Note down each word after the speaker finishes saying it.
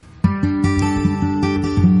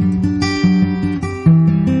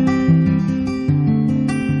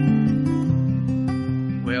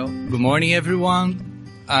morning, everyone.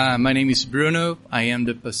 My name is Bruno. I am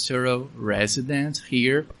the pastoral resident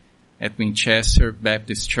here at Winchester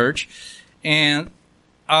Baptist Church. And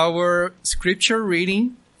our scripture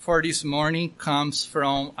reading for this morning comes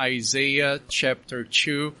from Isaiah chapter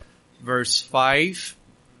 2, verse 5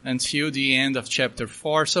 until the end of chapter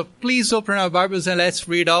 4. So please open our Bibles and let's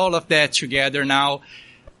read all of that together now.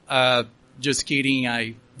 Just kidding.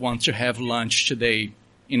 I want to have lunch today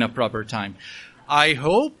in a proper time. I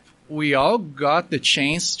hope we all got the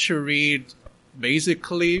chance to read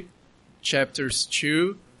basically chapters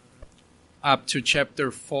 2 up to chapter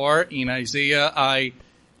 4 in Isaiah.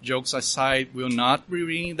 Jokes aside, will not be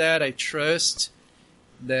reading that. I trust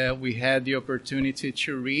that we had the opportunity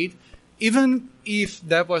to read. Even if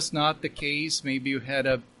that was not the case, maybe you had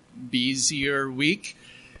a busier week,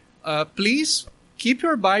 please keep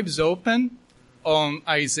your Bibles open on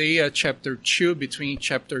Isaiah chapter 2, between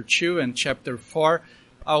chapter 2 and chapter 4.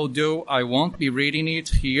 Although I won't be reading it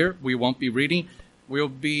here, we won't be reading, we'll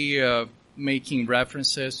be making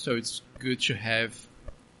references, so it's good to have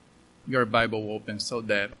your Bible open so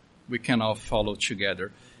that we can all follow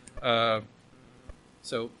together.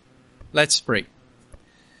 So let's pray.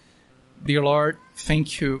 Dear Lord,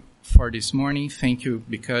 thank you for this morning. Thank you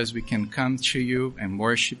because we can come to you and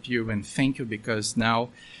worship you, and thank you because now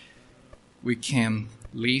we can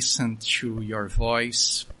listen to your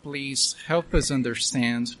voice. Please help us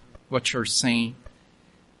understand what you're saying.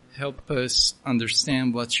 Help us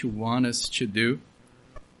understand what you want us to do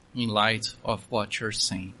in light of what you're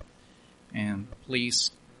saying. And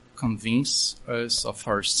please convince us of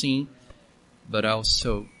our sin, but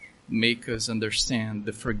also make us understand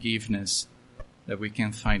the forgiveness that we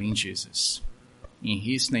can find in Jesus. In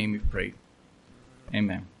his name we pray.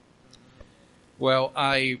 Amen. Well,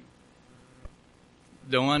 I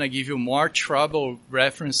don't want to give you more trouble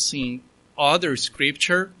referencing other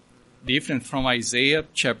scripture different from Isaiah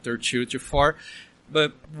chapter 2 to 4.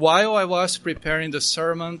 But while I was preparing the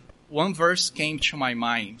sermon, one verse came to my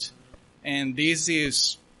mind. And this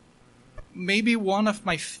is maybe one of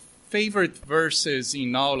my favorite verses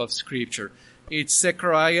in all of scripture. It's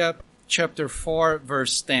Zechariah chapter 4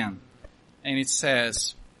 verse 10. And it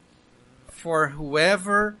says, "For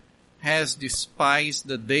whoever has despised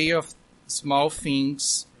the day of small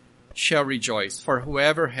things shall rejoice." For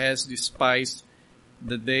whoever has despised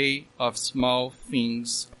the day of small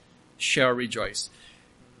things shall rejoice.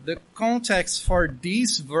 The context for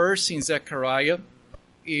this verse in Zechariah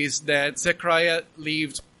is that Zechariah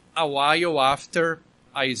lived a while after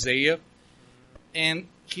Isaiah, and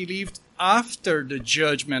he lived after the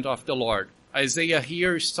judgment of the Lord. Isaiah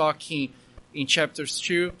here is talking in chapters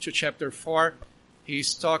 2 to chapter 4.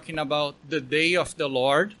 He's talking about the day of the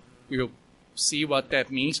Lord. We'll see what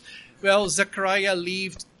that means. Well, Zechariah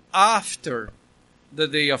lived after the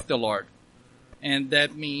day of the Lord. And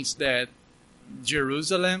that means that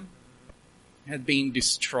Jerusalem had been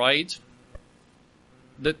destroyed.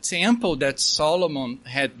 The temple that Solomon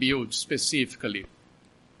had built specifically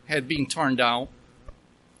had been torn down.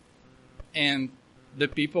 And the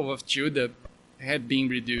people of Judah had been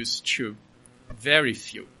reduced to very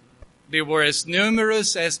few. They were as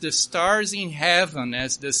numerous as the stars in heaven,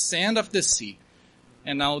 as the sand of the sea.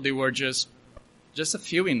 And now they were just a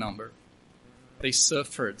few in number. They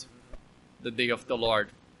suffered the day of the Lord.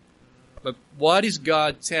 But what is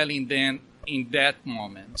God telling them in that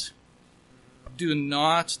moment? Do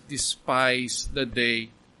not despise the day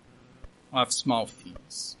of small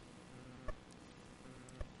things.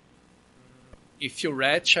 If you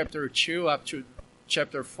read chapter 2 up to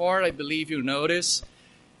chapter 4, I believe you notice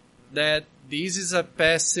that this is a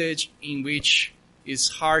passage in which it's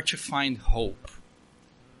hard to find hope.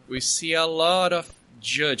 We see a lot of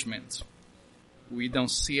judgment. We don't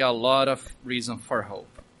see a lot of reason for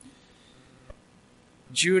hope.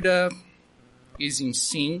 Judah is in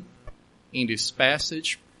sin in this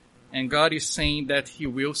passage, and God is saying that he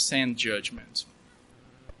will send judgment.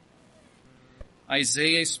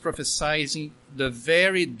 Isaiah is prophesying the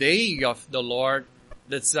very day of the Lord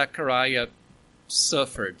that Zechariah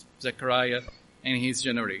suffered, Zechariah and his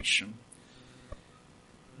generation.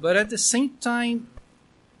 But at the same time,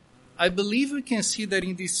 I believe we can see that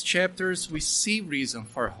in these chapters we see reason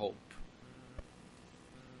for hope.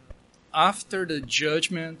 After the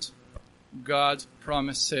judgment, God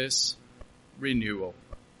promises renewal.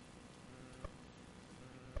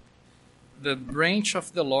 The branch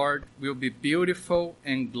of the Lord will be beautiful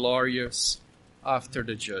and glorious after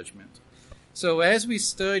the judgment. So as we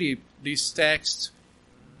study this text,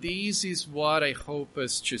 this is what I hope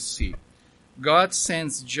us to see. God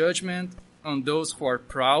sends judgment on those who are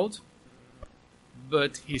proud,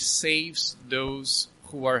 but he saves those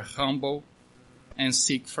who are humble and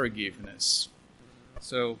seek forgiveness.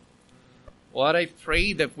 So, what I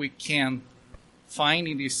pray that we can find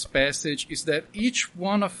in this passage is that each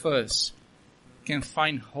one of us can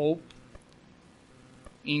find hope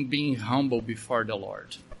in being humble before the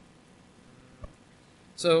Lord.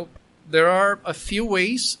 So, there are a few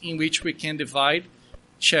ways in which we can divide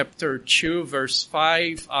chapter 2, verse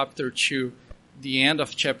 5, up to the end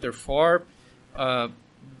of chapter 4.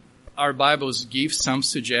 Our Bibles give some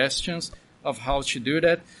suggestions of how to do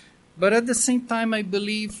that. But at the same time, I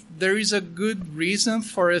believe there is a good reason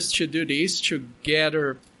for us to do this, to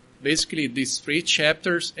gather basically these 3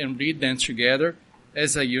 chapters and read them together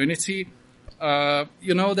as a unity.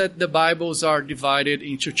 You know that the Bibles are divided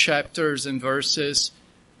into chapters and verses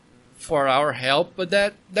for our help, but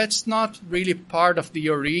that's not really part of the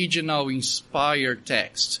original inspired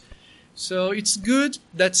text. So it's good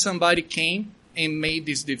that somebody came and made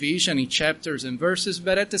this division in chapters and verses,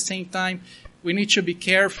 but at the same time, we need to be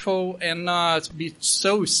careful and not be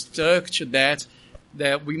so stuck to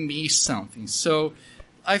that we miss something. So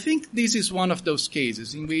I think this is one of those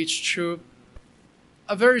cases in which, to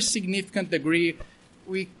a very significant degree,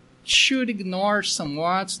 we should ignore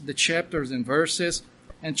somewhat the chapters and verses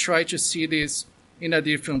and try to see this in a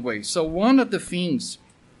different way. So one of the things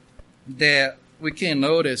that we can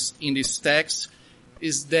notice in this text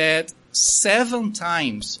is that 7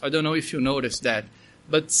 times, I don't know if you noticed that,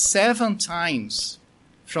 but 7 times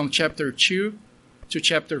from chapter 2 to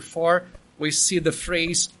chapter 4, we see the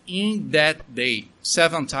phrase, in that day,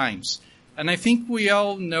 7 times. And I think we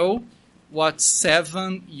all know what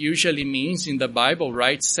 7 usually means in the Bible,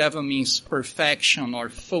 right? 7 means perfection or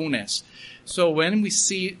fullness. So when we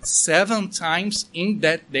see 7 times in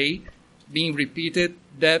that day being repeated,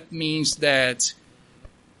 that means that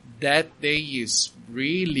day is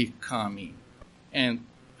really coming, and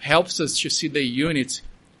helps us to see the unity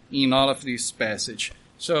in all of this passage.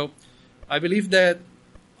 So I believe that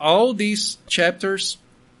all these chapters,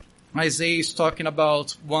 Isaiah is talking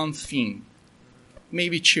about one thing,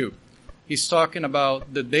 maybe 2. He's talking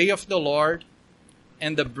about the day of the Lord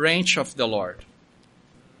and the branch of the Lord.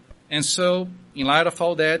 And so, in light of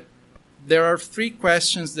all that, there are 3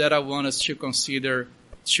 questions that I want us to consider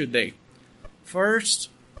today. First,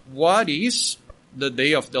 what is the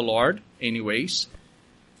day of the Lord, anyways?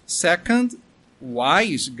 Second, why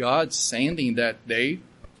is God sending that day?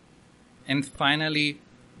 And finally,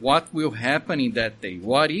 what will happen in that day?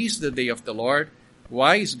 What is the day of the Lord?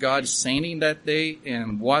 Why is God sending that day?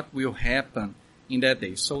 And what will happen in that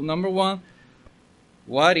day? So number 1,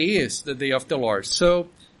 what is the day of the Lord? So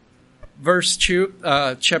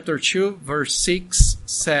chapter 2, verse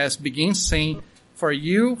 6 begins saying, "For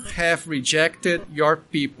you have rejected your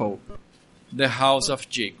people, the house of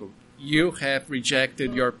Jacob." You have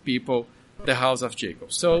rejected your people, the house of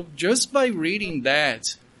Jacob. So just by reading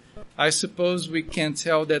that, I suppose we can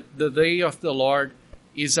tell that the day of the Lord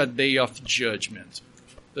is a day of judgment.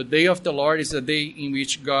 The day of the Lord is a day in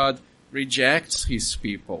which God rejects his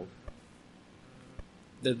people.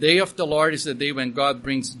 The day of the Lord is the day when God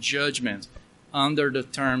brings judgment under the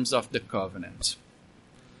terms of the covenant.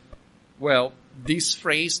 Well, this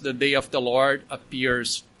phrase, the day of the Lord,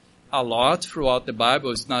 appears a lot throughout the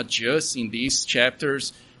Bible. It's not just in these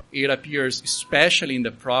chapters. It appears especially in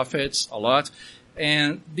the prophets a lot.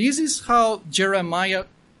 And this is how Jeremiah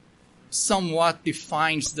somewhat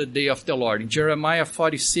defines the day of the Lord. In Jeremiah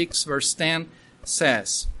 46, verse 10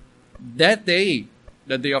 says, "That day,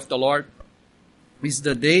 the day of the Lord, is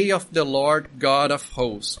the day of the Lord God of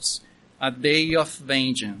hosts, a day of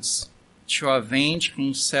vengeance, to avenge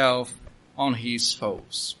himself on his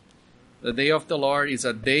foes." The day of the Lord is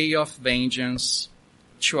a day of vengeance,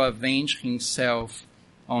 to avenge himself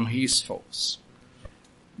on his foes.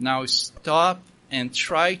 Now stop and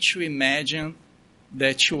try to imagine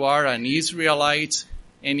that you are an Israelite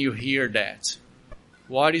and you hear that.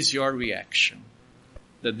 What is your reaction?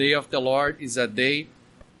 The day of the Lord is a day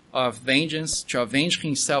of vengeance, to avenge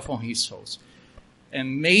himself on his foes.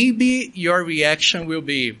 And maybe your reaction will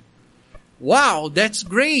be, "Wow, that's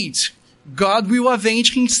great! God will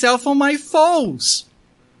avenge himself on my foes."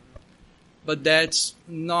 But that's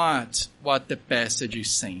not what the passage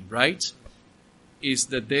is saying, right? It's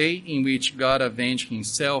the day in which God avenged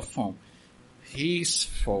himself on his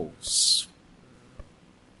foes.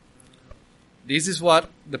 This is what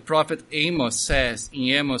the prophet Amos says in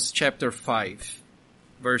Amos chapter 5,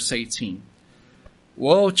 verse 18.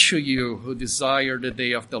 "Woe to you who desire the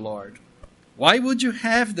day of the Lord. Why would you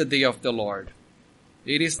have the day of the Lord?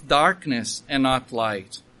 It is darkness and not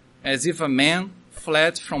light, as if a man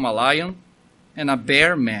fled from a lion and a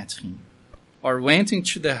bear met him, or went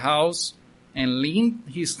into the house and leaned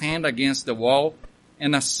his hand against the wall,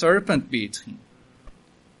 and a serpent bit him.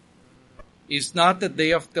 Is not the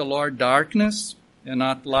day of the Lord darkness, and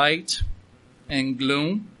not light, and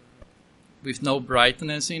gloom, with no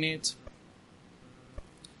brightness in it?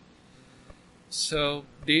 So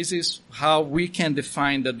this is how we can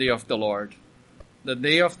define the day of the Lord. The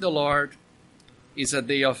day of the Lord is a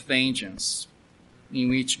day of vengeance, in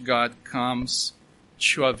which God comes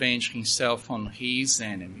to avenge himself on his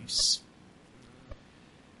enemies.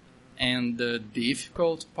 And the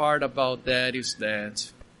difficult part about that is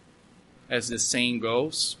that, as the saying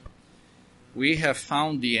goes, we have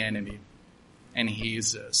found the enemy, and he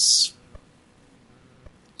is us.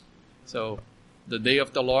 So, the day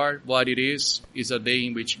of the Lord, what it is a day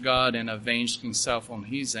in which God avenged himself on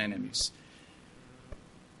his enemies.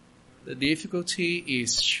 The difficulty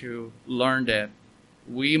is to learn that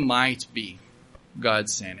we might be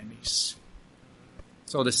God's enemies.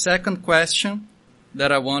 So the second question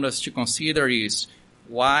that I want us to consider is,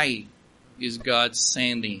 why is God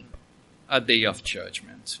sending a day of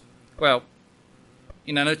judgment? Well,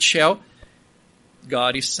 in a nutshell,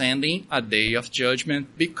 God is sending a day of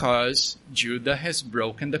judgment because Judah has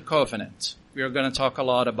broken the covenant. We are going to talk a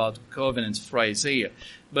lot about covenants for Isaiah.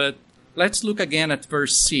 But let's look again at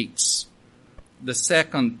verse 6, the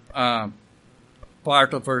second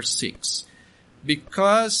part of verse 6.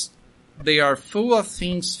 Because they are full of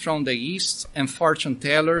things from the east and fortune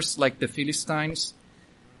tellers like the Philistines,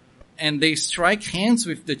 and they strike hands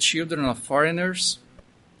with the children of foreigners.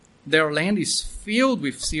 Their land is filled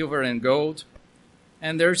with silver and gold,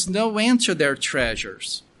 and there's no end to their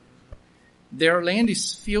treasures. Their land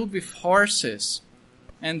is filled with horses,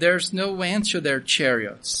 and there's no end to their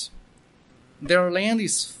chariots. Their land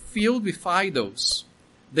is filled with idols.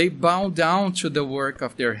 They bow down to the work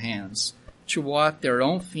of their hands, to what their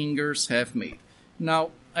own fingers have made. Now,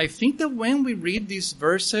 I think that when we read these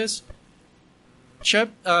verses,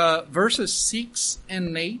 verses 6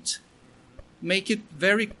 and 8 make it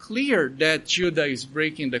very clear that Judah is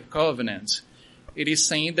breaking the covenant. It is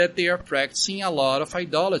saying that they are practicing a lot of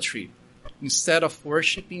idolatry. Instead of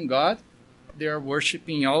worshiping God, they are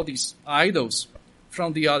worshiping all these idols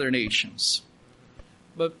from the other nations.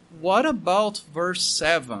 But what about verse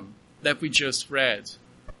 7 that we just read?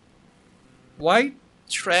 Why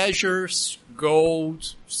treasures,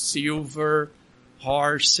 gold, silver,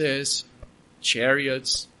 horses,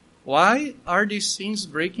 chariots? Why are these things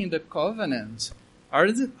breaking the covenant?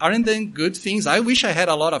 Aren't they good things? I wish I had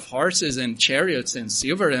a lot of horses and chariots and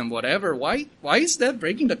silver and whatever. Why is that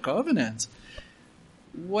breaking the covenant?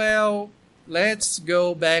 Well, let's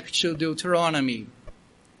go back to Deuteronomy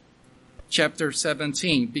chapter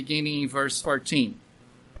 17, beginning in verse 14.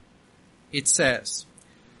 It says,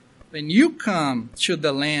 when you come to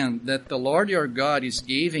the land that the Lord your God is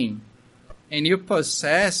giving, and you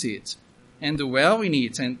possess it, and dwell in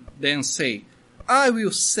it, and then say, I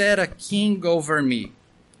will set a king over me,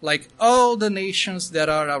 like all the nations that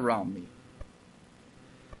are around me.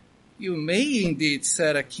 You may indeed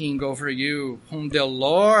set a king over you, whom the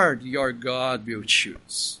Lord your God will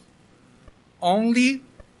choose. Only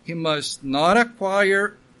he must not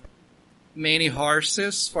acquire many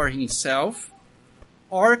horses for himself,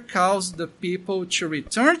 or cause the people to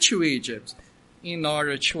return to Egypt in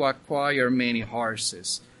order to acquire many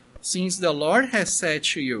horses, since the Lord has said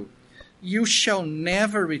to you, you shall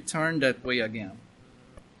never return that way again.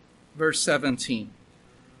 Verse 17.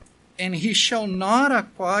 And he shall not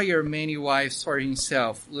acquire many wives for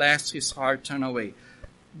himself, lest his heart turn away,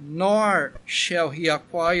 nor shall he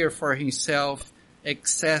acquire for himself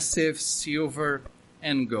excessive silver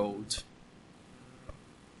and gold.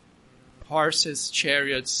 Horses,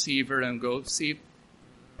 chariots, silver, and gold. See,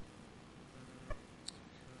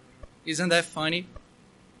 isn't that funny?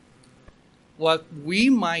 What we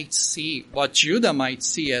might see, what Judah might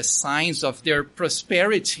see as signs of their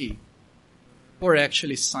prosperity, were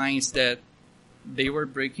actually signs that they were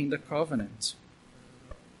breaking the covenant.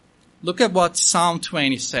 Look at what Psalm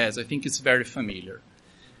 20 says. I think it's very familiar.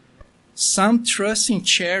 Some trust in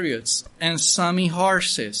chariots and some in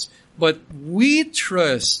horses, but we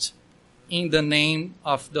trust in the name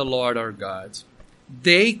of the Lord our God.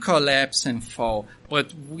 They collapse and fall,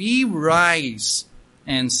 but we rise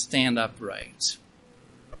and stand upright.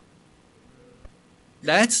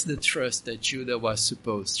 That's the trust that Judah was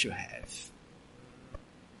supposed to have.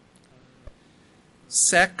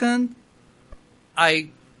 Second, I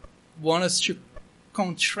want us to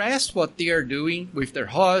contrast what they are doing with their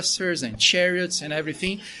horses and chariots and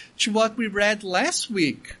everything to what we read last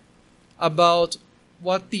week about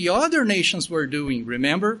what the other nations were doing.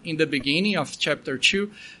 Remember, in the beginning of chapter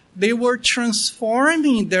 2, They were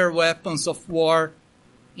transforming their weapons of war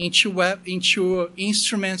into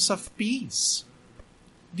instruments of peace.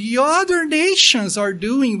 The other nations are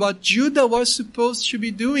doing what Judah was supposed to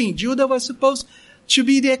be doing. Judah was supposed to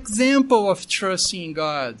be the example of trusting in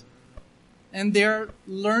God. And they're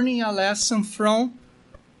learning a lesson from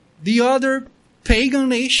the other pagan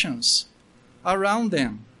nations around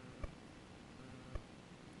them.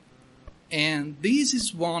 And this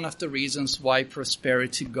is one of the reasons why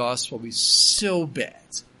prosperity gospel is so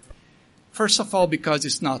bad. First of all, because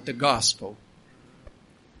it's not the gospel.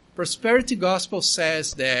 Prosperity gospel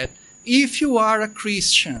says that if you are a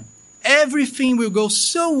Christian, everything will go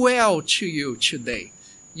so well to you today.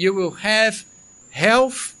 You will have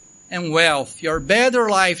health and wealth, your better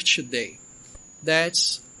life today.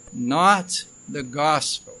 That's not the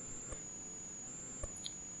gospel.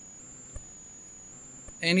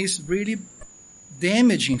 And it's really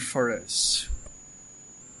damaging for us.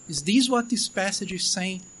 Is this what this passage is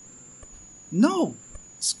saying? No,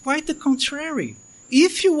 it's quite the contrary.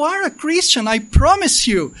 If you are a Christian, I promise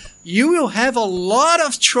you, you will have a lot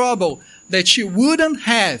of trouble that you wouldn't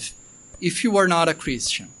have if you were not a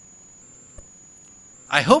Christian.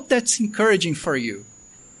 I hope that's encouraging for you.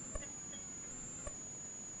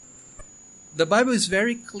 The Bible is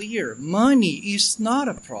very clear. Money is not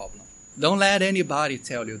a problem. Don't let anybody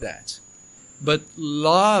tell you that. But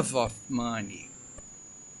love of money,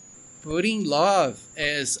 putting love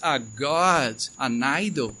as a god, an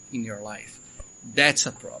idol in your life, that's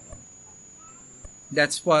a problem.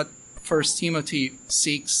 That's what 1 Timothy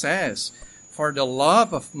 6 says. For the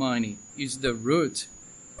love of money is the root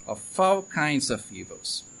of all kinds of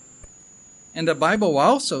evils. And the Bible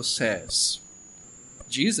also says,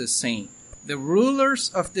 Jesus saying, the rulers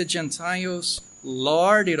of the Gentiles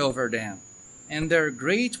lord it over them, and their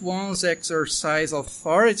great ones exercise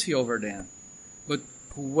authority over them. But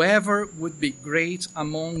whoever would be great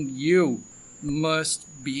among you must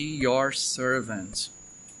be your servant,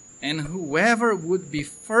 and whoever would be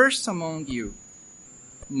first among you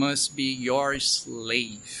must be your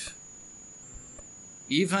slave.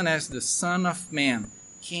 Even as the Son of Man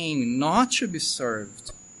came not to be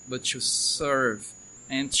served, but to serve,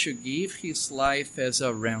 and to give his life as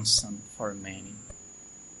a ransom for many.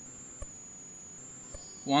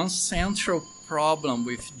 One central problem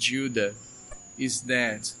with Judah is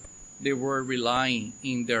that they were relying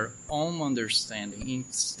in their own understanding.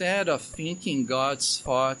 Instead of thinking God's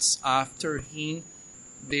thoughts after him,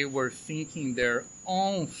 they were thinking their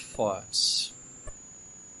own thoughts.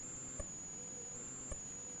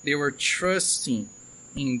 They were trusting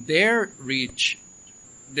in their rich,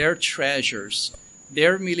 their treasures,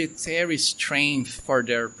 their military strength for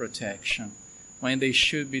their protection, when they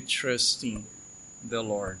should be trusting the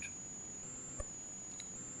Lord.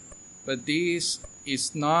 But this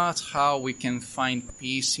is not how we can find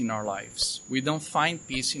peace in our lives. We don't find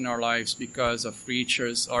peace in our lives because of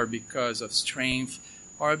riches or because of strength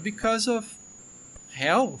or because of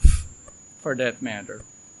health, for that matter.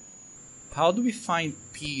 How do we find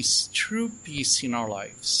peace, true peace in our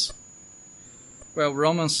lives? Well,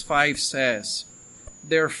 Romans 5 says,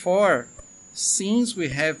 therefore, since we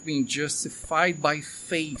have been justified by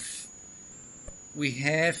faith, we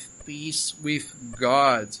have peace with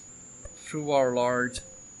God through our Lord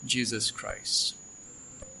Jesus Christ.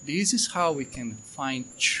 This is how we can find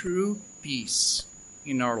true peace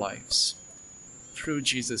in our lives, through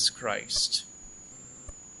Jesus Christ.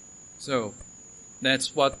 So,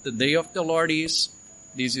 that's what the day of the Lord is.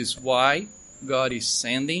 This is why God is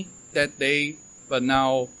sending that day, but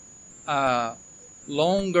now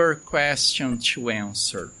longer question to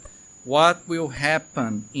answer. What will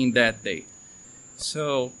happen in that day?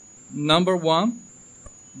 So, number 1,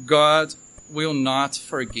 God will not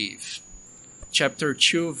forgive. Chapter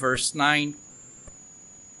 2, verse 9.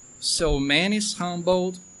 So man is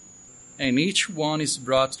humbled, and each one is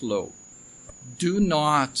brought low. Do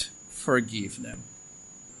not forgive them.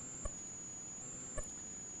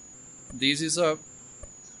 This is a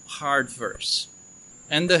hard verse.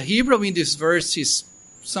 And the Hebrew in this verse is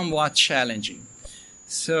somewhat challenging.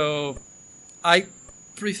 So I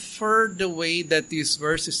prefer the way that this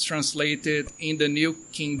verse is translated in the New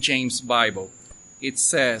King James Bible. It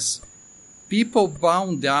says, people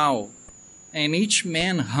bow down, and each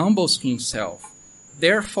man humbles himself.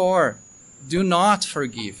 Therefore, do not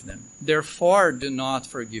forgive them. Therefore, do not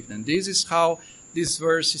forgive them. This is how this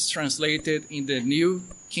verse is translated in the New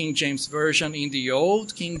King James Version, in the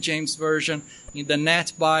Old King James Version, in the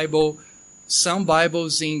Net Bible. Some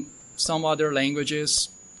Bibles in some other languages,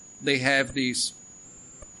 they have this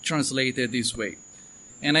translated this way.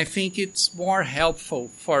 And I think it's more helpful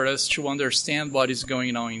for us to understand what is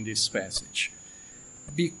going on in this passage.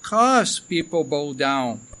 Because people bow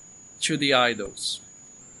down to the idols,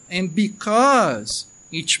 and because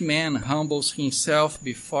each man humbles himself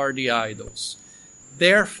before the idols,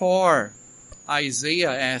 therefore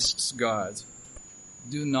Isaiah asks God,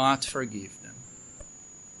 do not forgive them.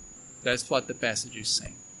 That's what the passage is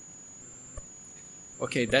saying.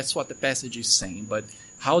 Okay, that's what the passage is saying, but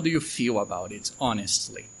how do you feel about it,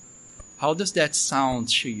 honestly? How does that sound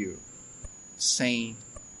to you, saying,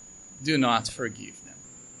 do not forgive them?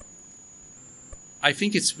 I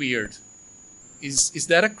think it's weird. Is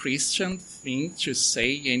that a Christian thing to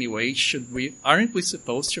say anyway? Aren't we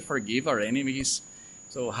supposed to forgive our enemies?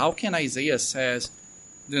 So how can Isaiah says,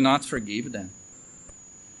 do not forgive them?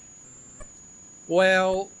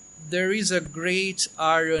 Well, there is a great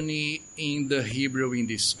irony in the Hebrew in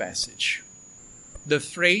this passage. The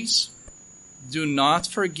phrase, do not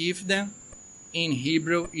forgive them, in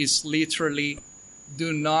Hebrew is literally,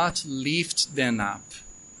 do not lift them up.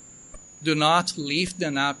 Do not lift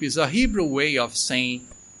them up is a Hebrew way of saying,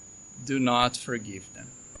 do not forgive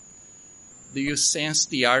them. Do you sense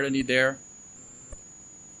the irony there?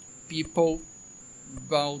 People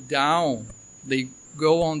bow down, they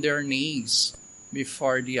go on their knees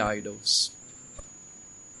before the idols.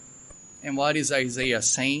 And what is Isaiah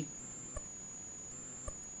saying?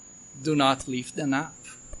 Do not lift them up.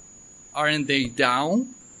 Aren't they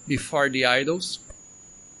down before the idols?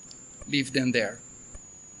 Leave them there.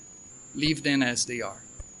 Leave them as they are,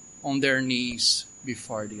 on their knees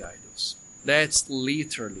before the idols. That's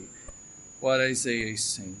literally what Isaiah is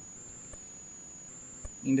saying.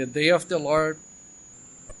 In the day of the Lord,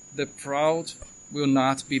 the proud will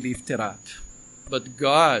not be lifted up, but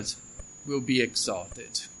God will be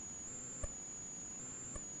exalted.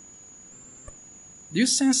 Do you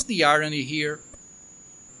sense the irony here?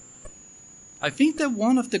 I think that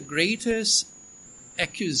one of the greatest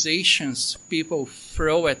accusations people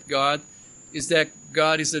throw at God is that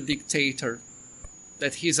God is a dictator,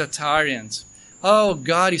 that he's a tyrant. Oh,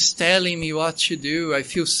 God is telling me what to do. I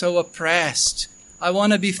feel so oppressed. I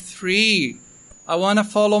want to be free. I want to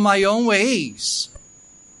follow my own ways.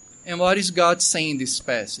 And what is God saying in this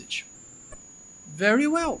passage? Very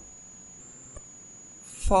well.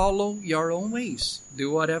 Follow your own ways. Do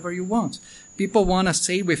whatever you want. People want to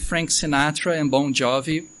say with Frank Sinatra and Bon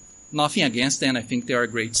Jovi, nothing against them, I think they are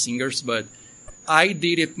great singers, but I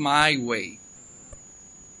did it my way.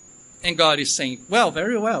 And God is saying, well,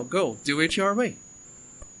 very well, go, do it your way.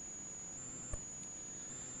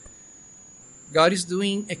 God is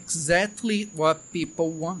doing exactly what people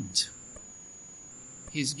want.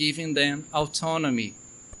 He's giving them autonomy,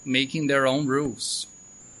 making their own rules.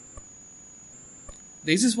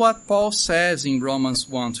 This is what Paul says in Romans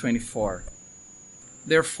 1:24.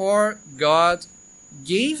 Therefore, God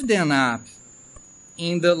gave them up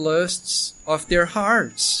in the lusts of their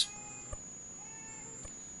hearts.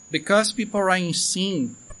 Because people are in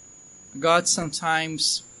sin, God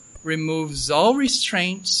sometimes removes all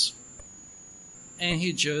restraints and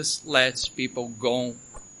he just lets people go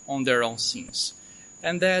on their own sins.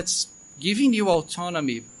 And that's giving you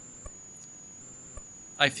autonomy,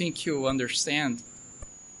 I think you understand,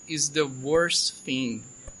 is the worst thing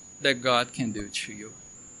that God can do to you.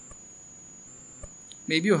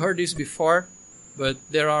 Maybe you heard this before, but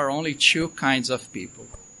there are only two kinds of people.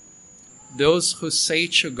 Those who say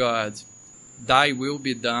to God, thy will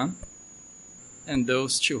be done, and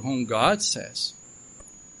those to whom God says,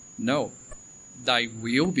 no, thy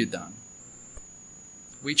will be done.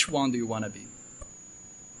 Which one do you want to be?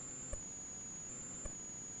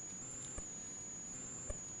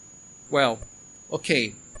 Well,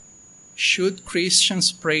 okay. Should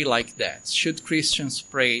Christians pray like that? Should Christians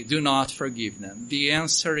pray, do not forgive them? The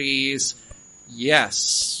answer is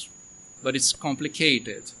yes, but it's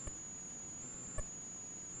complicated.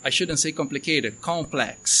 I shouldn't say complicated,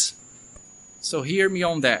 complex. So hear me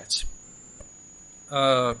on that.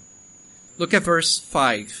 Look at verse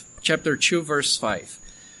 5, chapter 2, verse 5.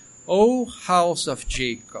 O house of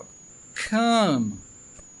Jacob, come,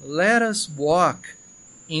 let us walk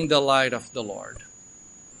in the light of the Lord.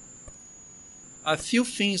 A few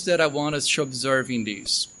things that I want us to observe in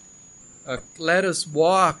this. Let us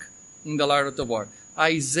walk in the light of the Lord.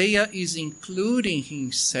 Isaiah is including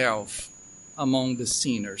himself among the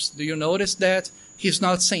sinners. Do you notice that? He's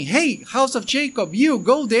not saying, hey, house of Jacob, you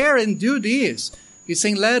go there and do this. He's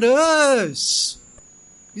saying, let us.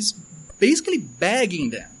 He's basically begging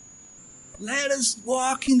them. Let us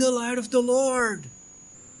walk in the light of the Lord.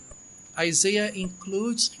 Isaiah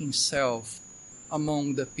includes himself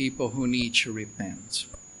among the people who need to repent.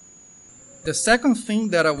 The second thing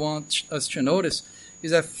that I want us to notice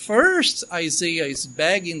is that first Isaiah is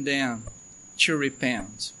begging them to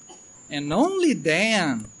repent. And only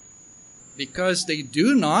then, because they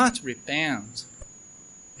do not repent,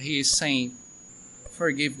 he is saying,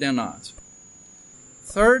 forgive them not.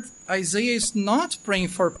 Third, Isaiah is not praying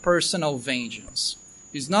for personal vengeance.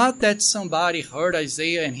 It's not that somebody heard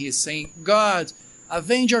Isaiah and he's saying, God,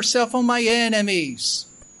 avenge yourself on my enemies.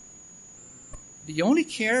 The only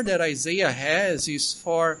care that Isaiah has is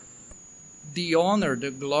for the honor,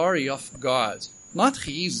 the glory of God. Not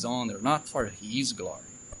his honor, not for his glory.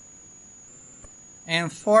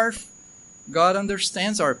 And fourth, God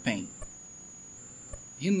understands our pain.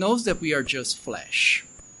 He knows that we are just flesh.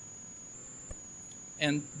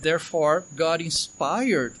 And therefore, God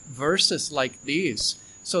inspired verses like this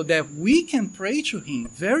so that we can pray to Him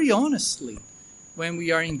very honestly when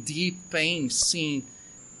we are in deep pain, seeing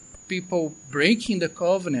people breaking the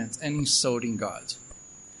covenant and insulting God.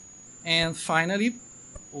 And finally,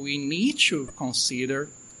 we need to consider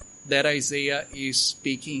that Isaiah is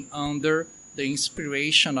speaking under the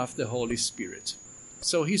inspiration of the Holy Spirit.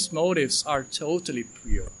 So his motives are totally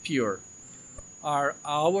pure. Are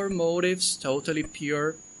our motives totally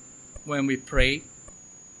pure when we pray?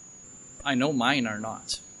 I know mine are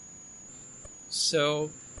not. So,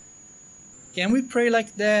 can we pray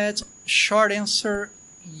like that? Short answer,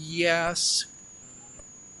 yes.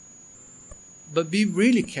 But be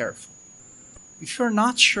really careful. If you're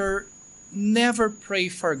not sure, never pray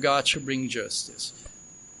for God to bring justice.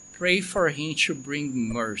 Pray for Him to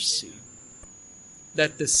bring mercy.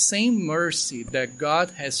 That the same mercy that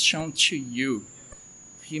God has shown to you,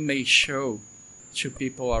 He may show to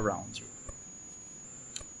people around you.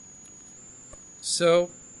 So,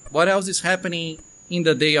 what else is happening in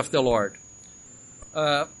the day of the Lord?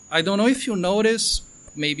 I don't know if you noticed,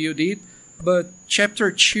 maybe you did, but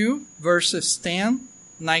chapter 2, verses 10,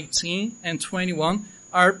 19, and 21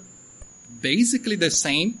 are basically the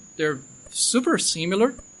same. They're super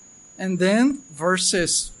similar. And then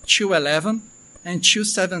verses 2:11 and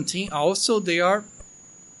 2:17 also, they are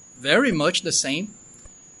very much the same.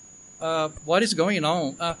 What is going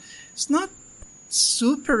on? It's not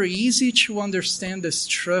super easy to understand the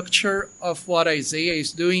structure of what Isaiah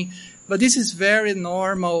is doing, but this is very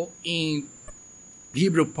normal in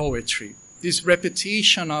Hebrew poetry. This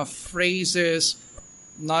repetition of phrases,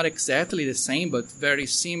 not exactly the same, but very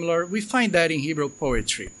similar. We find that in Hebrew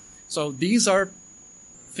poetry. So these are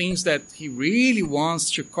things that he really wants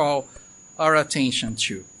to call our attention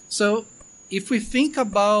to. So if we think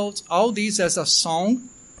about all these as a song,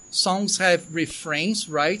 songs have refrains,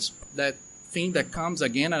 right? That thing that comes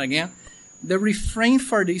again and again. The refrain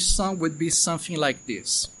for this song would be something like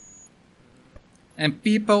this. And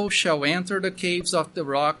people shall enter the caves of the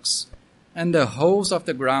rocks and the holes of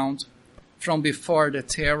the ground from before the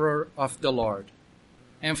terror of the Lord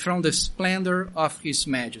and from the splendor of His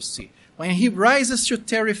majesty. When He rises to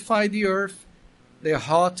terrify the earth, the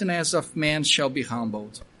haughtiness of man shall be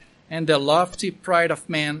humbled, and the lofty pride of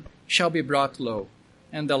man shall be brought low,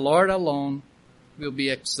 and the Lord alone will be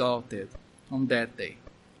exalted on that day.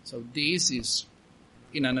 So this is,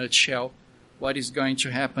 in a nutshell, what is going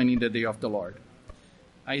to happen in the day of the Lord.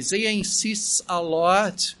 Isaiah insists a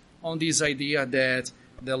lot on this idea that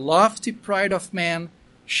the lofty pride of man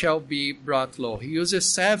shall be brought low. He uses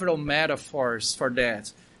several metaphors for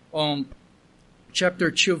that. On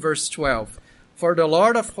chapter 2, verse 12. For the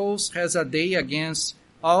Lord of hosts has a day against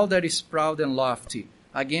all that is proud and lofty,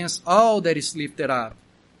 against all that is lifted up,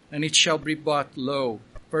 and it shall be brought low.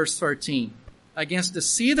 Verse 13. Against the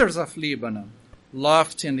cedars of Lebanon,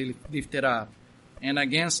 lofty and lifted up, and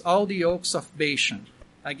against all the oaks of Bashan,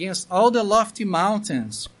 against all the lofty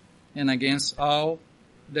mountains, and against all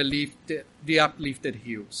the uplifted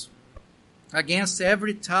hills, against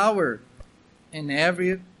every tower and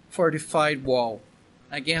every fortified wall,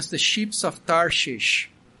 against the ships of Tarshish,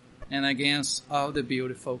 and against all the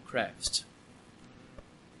beautiful craft.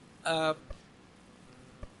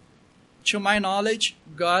 To my knowledge,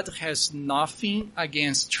 God has nothing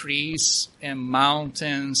against trees and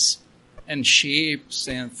mountains and ships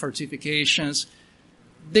and fortifications.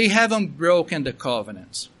 They haven't broken the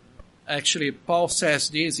covenant. Actually, Paul says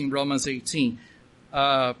this in Romans 18.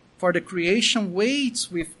 For the creation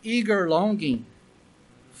waits with eager longing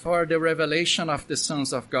for the revelation of the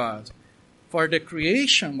sons of God. For the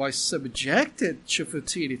creation was subjected to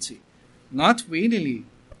futility, not willingly,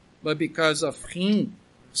 but because of Him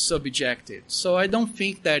subjected. So I don't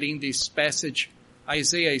think that in this passage,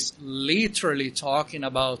 Isaiah is literally talking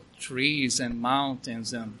about trees and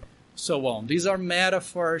mountains and so on. These are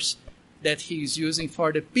metaphors that he is using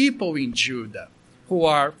for the people in Judah,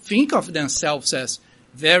 who think of themselves as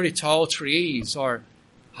very tall trees or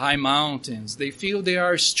high mountains. They feel they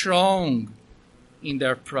are strong in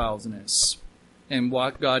their proudness. And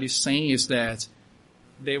what God is saying is that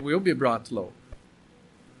they will be brought low.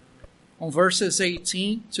 On verses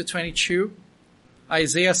 18 to 22,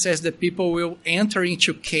 Isaiah says that people will enter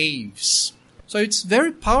into caves. So it's a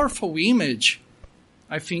very powerful image,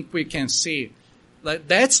 I think we can see. Like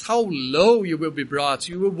that's how low you will be brought.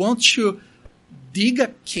 You will want to dig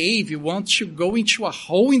a cave. You want to go into a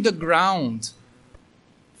hole in the ground,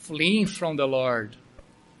 fleeing from the Lord.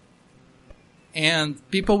 And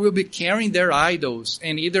people will be carrying their idols,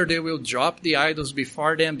 and either they will drop the idols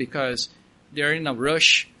before them because they're in a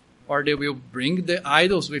rush, or they will bring the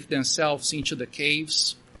idols with themselves into the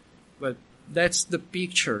caves. But that's the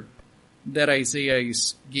picture that Isaiah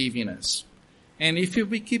is giving us. And if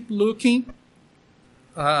we keep looking,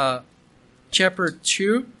 chapter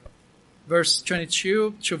 2, verse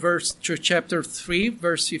 22 to chapter 3,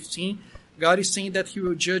 verse 15, God is saying that he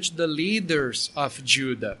will judge the leaders of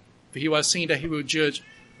Judah. He was saying that he will judge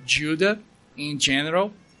Judah in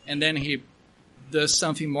general, and then he does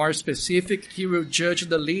something more specific. He will judge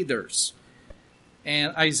the leaders.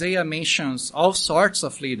 And Isaiah mentions all sorts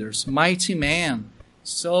of leaders, mighty men,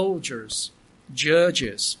 soldiers,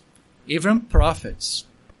 judges, even prophets.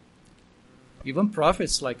 Even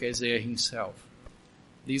prophets like Isaiah himself.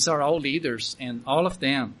 These are all leaders, and all of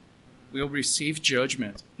them will receive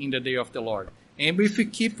judgment in the day of the Lord. And if we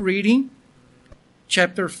keep reading,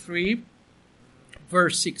 chapter 3,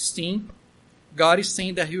 verse 16, God is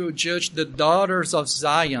saying that he will judge the daughters of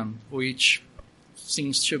Zion, which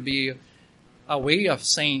seems to be a way of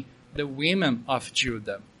saying the women of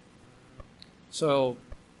Judah. So,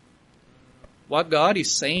 what God is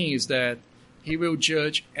saying is that he will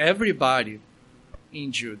judge everybody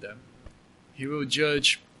in Judah. He will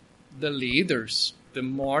judge the leaders, the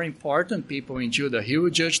more important people in Judah. He will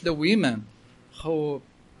judge the women who,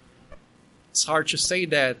 it's hard to say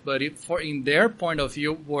that, but in their point of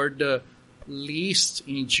view, were the least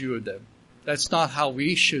in Judah. That's not how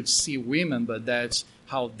we should see women, but that's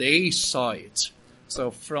how they saw it. So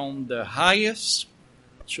from the highest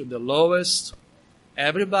to the lowest,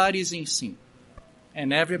 everybody is in sin.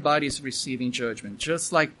 And everybody is receiving judgment.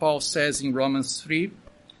 Just like Paul says in Romans 3,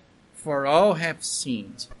 for all have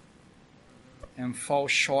sinned and fall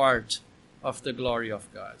short of the glory of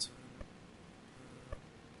God.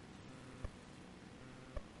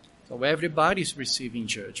 So everybody is receiving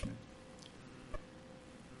judgment.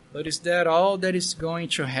 But is that all that is going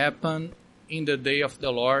to happen in the day of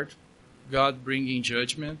the Lord? God bringing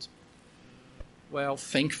judgment? Well,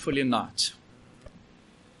 thankfully not.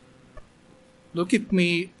 Look at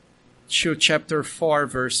me to chapter 4,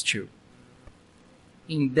 verse 2.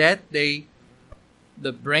 In that day,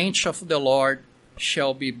 the branch of the Lord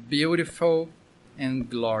shall be beautiful and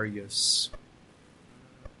glorious.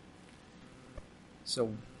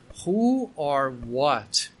 So, who or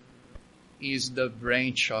what is the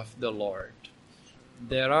branch of the Lord?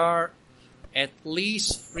 There are at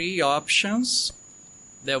least 3 options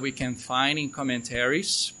that we can find in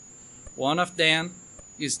commentaries. One of them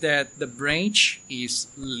is that the branch is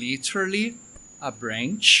literally a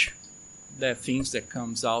branch, that things that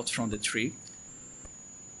comes out from the tree.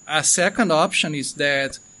 A second option is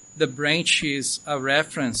that the branch is a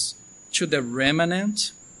reference to the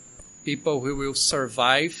remnant, people who will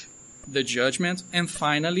survive the judgment. And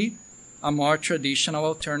finally, a more traditional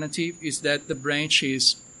alternative is that the branch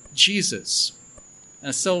is Jesus.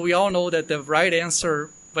 And so we all know that the right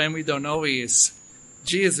answer when we don't know is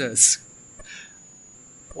Jesus.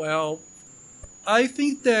 Well, I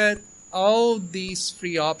think that all these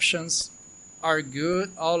 3 options are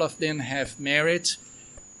good. All of them have merit.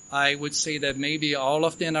 I would say that maybe all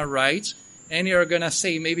of them are right. And you're going to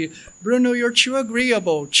say maybe, Bruno, you're too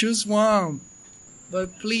agreeable. Choose one.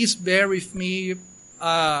 But please bear with me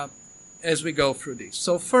as we go through this.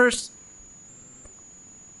 So first,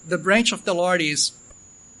 the branch of the Lord is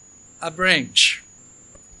a branch.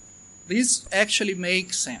 This actually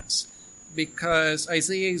makes sense, because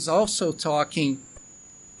Isaiah is also talking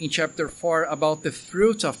in chapter 4 about the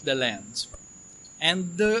fruit of the land.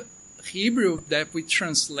 And the Hebrew that we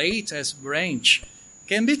translate as branch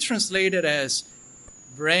can be translated as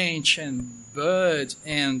branch and bud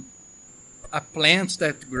and a plant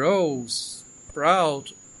that grows,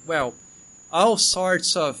 sprout. Well, all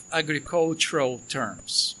sorts of agricultural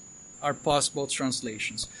terms are possible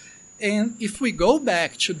translations. And if we go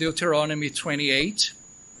back to Deuteronomy 28,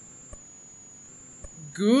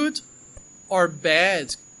 good or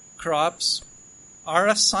bad crops are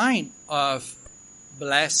a sign of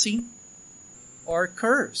blessing or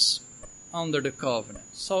curse. under the covenant.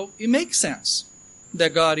 So it makes sense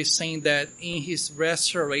that God is saying that in his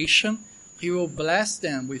restoration, he will bless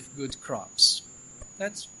them with good crops.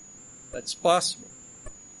 That's possible.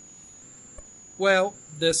 Well,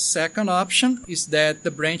 the second option is that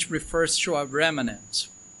the branch refers to a remnant,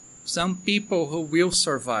 some people who will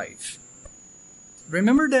survive.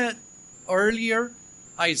 Remember that earlier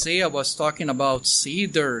Isaiah was talking about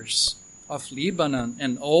cedars of Lebanon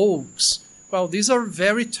and oaks. Well, these are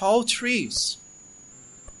very tall trees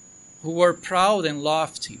who were proud and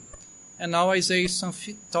lofty. And now Isaiah is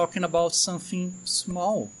talking about something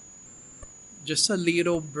small, just a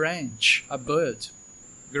little branch, a bud,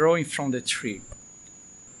 growing from the tree.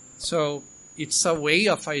 So it's a way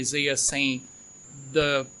of Isaiah saying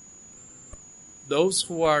those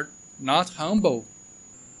who are not humble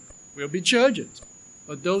will be judged.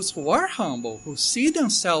 But those who are humble, who see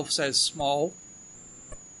themselves as small,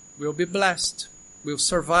 will be blessed, will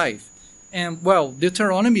survive. And, well,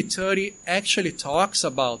 Deuteronomy 30 actually talks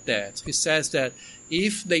about that. He says that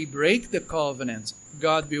if they break the covenant,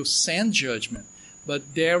 God will send judgment,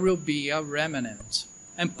 but there will be a remnant.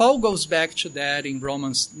 And Paul goes back to that in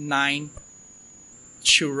Romans 9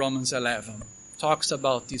 to Romans 11. Talks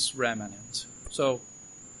about this remnant. So,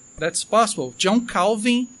 that's possible. John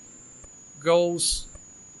Calvin goes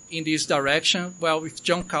in this direction. Well, if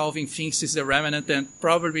John Calvin thinks it's the remnant, then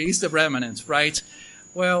probably is the remnant, right?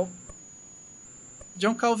 Well,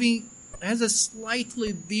 John Calvin has a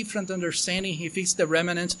slightly different understanding. He thinks the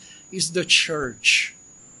remnant is the church.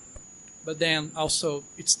 But then also,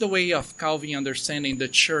 it's the way of Calvin understanding the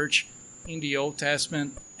church in the Old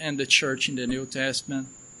Testament and the church in the New Testament.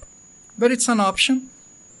 But it's an option.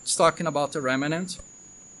 It's talking about the remnant.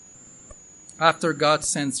 After God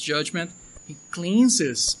sends judgment, he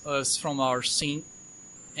cleanses us from our sin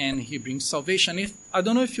and he brings salvation. I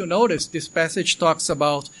don't know if you noticed, this passage talks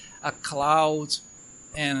about a cloud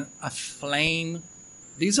and a flame.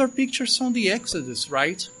 These are pictures from the Exodus,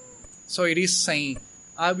 right? So it is saying,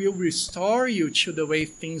 I will restore you to the way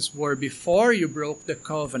things were before you broke the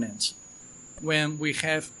covenant, when we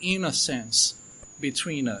have innocence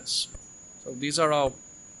between us. So these are all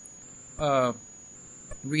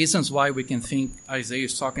reasons why we can think Isaiah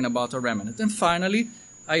is talking about a remnant. And finally,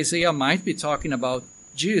 Isaiah might be talking about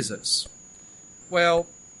Jesus. Well,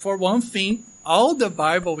 for one thing, all the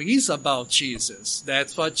Bible is about Jesus.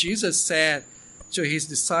 That's what Jesus said to his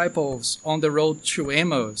disciples on the road to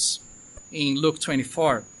Emmaus in Luke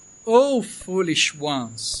 24. O foolish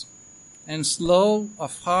ones, and slow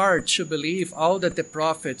of heart to believe all that the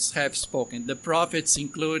prophets have spoken. The prophets,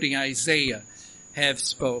 including Isaiah, have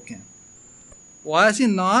spoken. Was it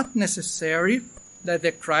not necessary that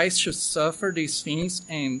the Christ should suffer these things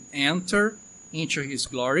and enter into his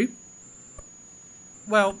glory?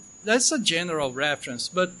 Well, that's a general reference,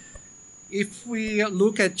 but if we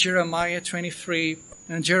look at Jeremiah 23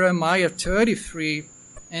 and Jeremiah 33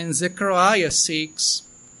 and Zechariah 6,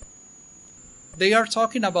 they are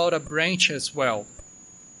talking about a branch as well.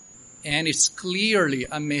 And it's clearly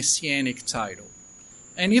a messianic title.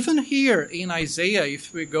 And even here in Isaiah,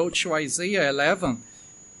 if we go to Isaiah 11,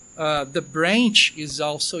 the branch is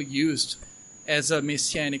also used as a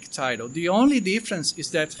messianic title. The only difference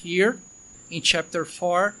is that here in chapter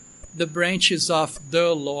 4, the branch is of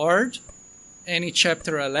the Lord, and in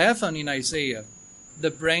chapter 11 in Isaiah,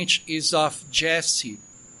 the branch is of Jesse,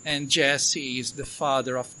 and Jesse is the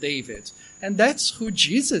father of David. And that's who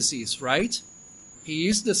Jesus is, right? He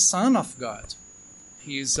is the Son of God.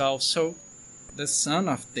 He is also the Son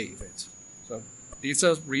of David. So these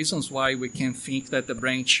are reasons why we can think that the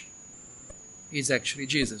branch is actually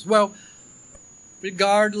Jesus. Well,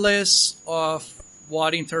 regardless of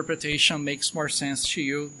what interpretation makes more sense to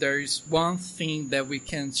you, there is one thing that we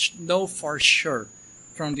can know for sure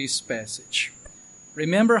from this passage.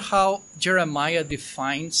 Remember how Jeremiah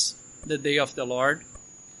defines the day of the Lord?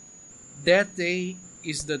 That day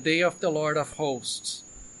is the day of the Lord of hosts,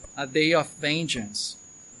 a day of vengeance,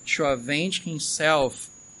 to avenge himself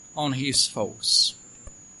on his foes.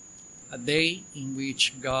 A day in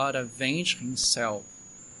which God avenged himself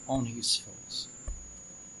on his foes.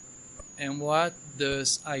 And what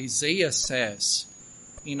does Isaiah says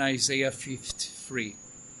in Isaiah 53?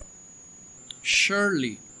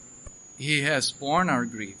 Surely he has borne our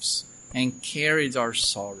griefs and carried our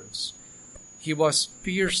sorrows. He was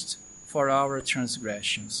pierced for our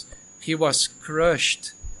transgressions. He was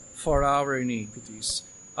crushed for our iniquities.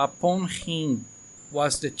 Upon him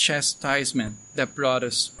was the chastisement that brought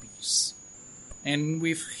us peace. And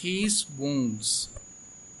with his wounds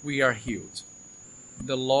we are healed.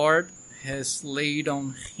 The Lord has laid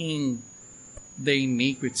on him the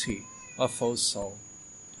iniquity of us all.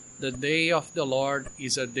 The day of the Lord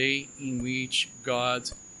is a day in which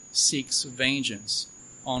God seeks vengeance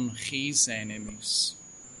on his enemies.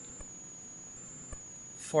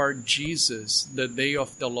 For Jesus, the day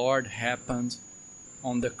of the Lord happened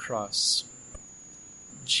on the cross.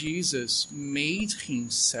 Jesus made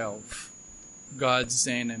himself God's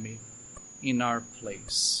enemy in our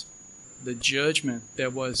place. The judgment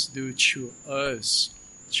that was due to us,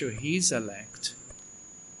 to his elect,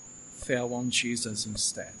 fell on Jesus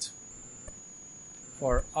instead.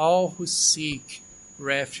 For all who seek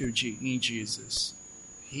refuge in Jesus,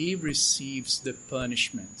 he receives the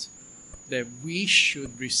punishment that we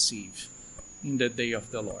should receive in the day of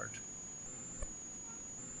the Lord.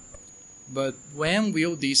 But when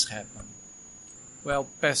will this happen? Well,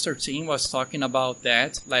 Pastor Tim was talking about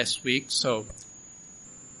that last week, so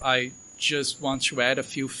I just want to add a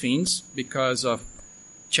few things because of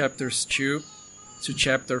chapters 2 to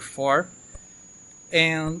chapter 4.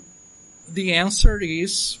 And the answer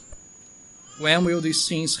is, when will these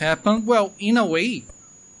things happen? Well, in a way,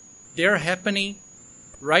 they're happening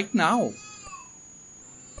right now.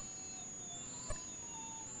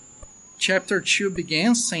 Chapter 2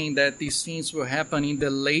 began saying that these things will happen in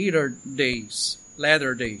the latter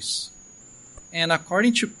days. And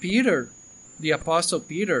according to Peter, the Apostle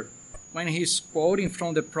Peter, when he's quoting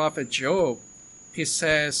from the prophet Joel, he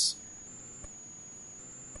says,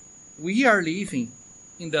 we are living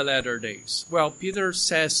in the latter days. Well, Peter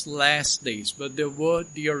says last days, but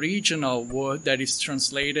the original word that is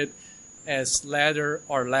translated as latter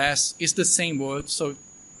or last is the same word, so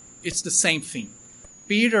it's the same thing.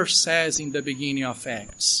 Peter says in the beginning of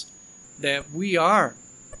Acts that we are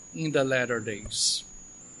in the latter days.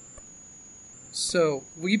 So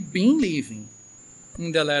we've been living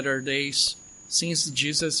in the latter days since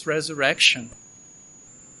Jesus' resurrection.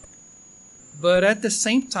 But at the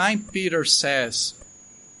same time, Peter says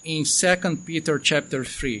in 2 Peter chapter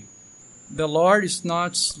 3, the Lord is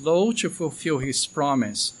not slow to fulfill his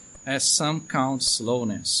promise, as some count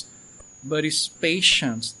slowness, but is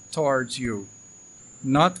patient towards you,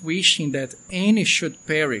 not wishing that any should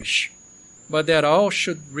perish, but that all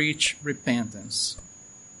should reach repentance.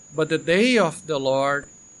 But the day of the Lord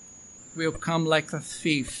will come like a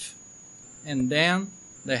thief, and then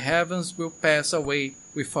the heavens will pass away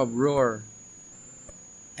with a roar,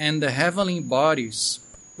 and the heavenly bodies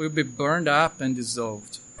will be burned up and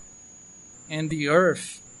dissolved, and the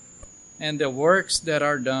earth and the works that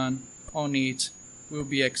are done on it will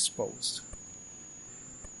be exposed.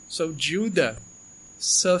 So Judah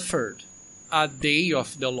suffered a day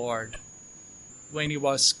of the Lord when he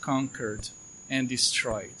was conquered and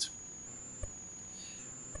destroyed.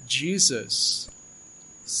 Jesus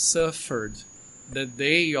suffered the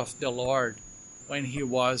day of the Lord when he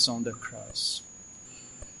was on the cross.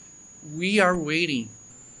 We are waiting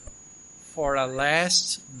for a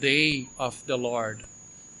last day of the Lord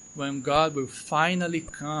when God will finally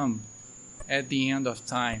come at the end of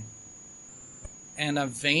time and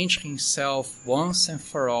avenge himself once and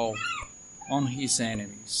for all on his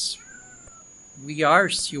enemies. We are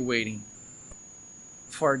still waiting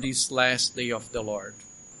for this last day of the Lord.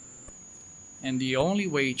 And the only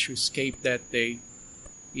way to escape that day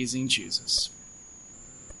is in Jesus.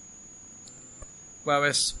 Well,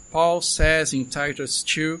 as Paul says in Titus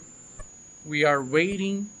 2, we are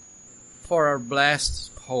waiting for our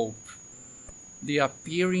blessed hope, the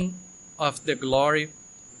appearing of the glory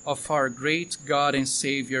of our great God and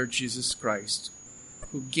Savior Jesus Christ,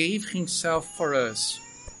 who gave himself for us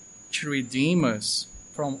to redeem us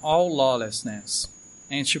from all lawlessness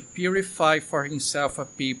and to purify for himself a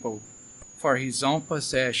people for his own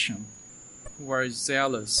possession who are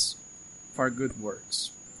zealous for good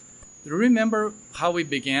works. Do you remember how we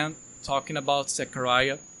began talking about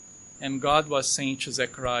Zechariah? And God was saying to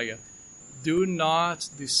Zechariah, do not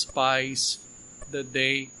despise the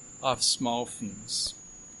day of small things.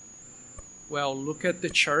 Well, look at the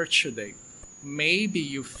church today. Maybe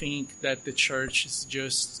you think that the church is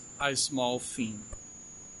just a small thing.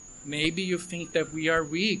 Maybe you think that we are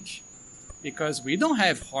weak because we don't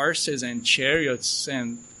have horses and chariots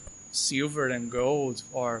and silver and gold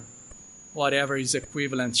or whatever is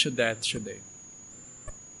equivalent to that today.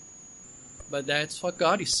 But that's what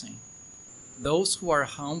God is saying. Those who are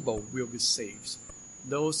humble will be saved.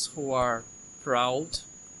 Those who are proud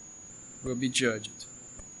will be judged.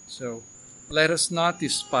 So let us not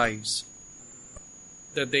despise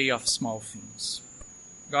the day of small things.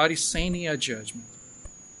 God is sending a judgment.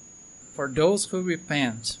 For those who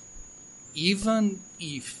repent, even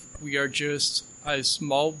if we are just a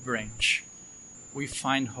small branch, we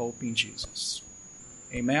find hope in Jesus.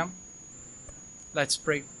 Amen? Let's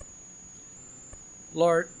pray.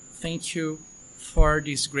 Lord, thank you for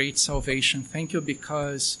this great salvation. Thank you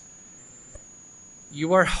because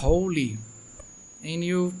you are holy and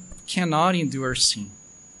you cannot endure sin.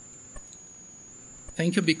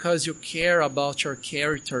 Thank you because you care about your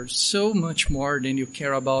character so much more than you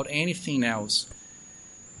care about anything else.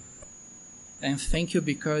 And thank you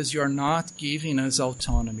because you're not giving us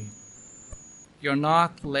autonomy. You're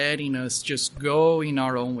not letting us just go in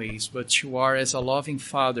our own ways, but you are, as a loving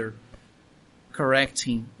Father,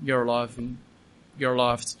 correcting your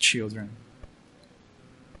loved children.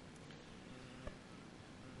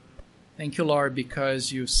 Thank you, Lord,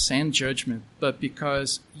 because you send judgment, but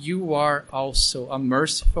because you are also a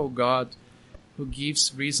merciful God who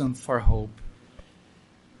gives reason for hope.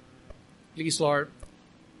 Please, Lord,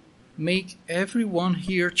 make everyone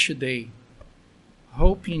here today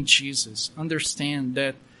hope in Jesus, understand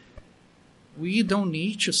that we don't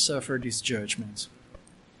need to suffer this judgment,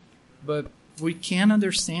 but we can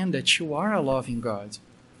understand that you are a loving God,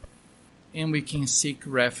 and we can seek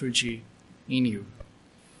refuge in you.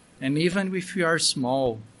 And even if we are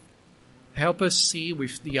small, help us see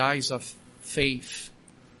with the eyes of faith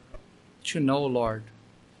to know, Lord,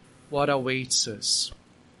 what awaits us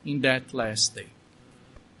in that last day.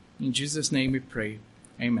 In Jesus' name we pray.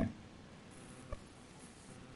 Amen.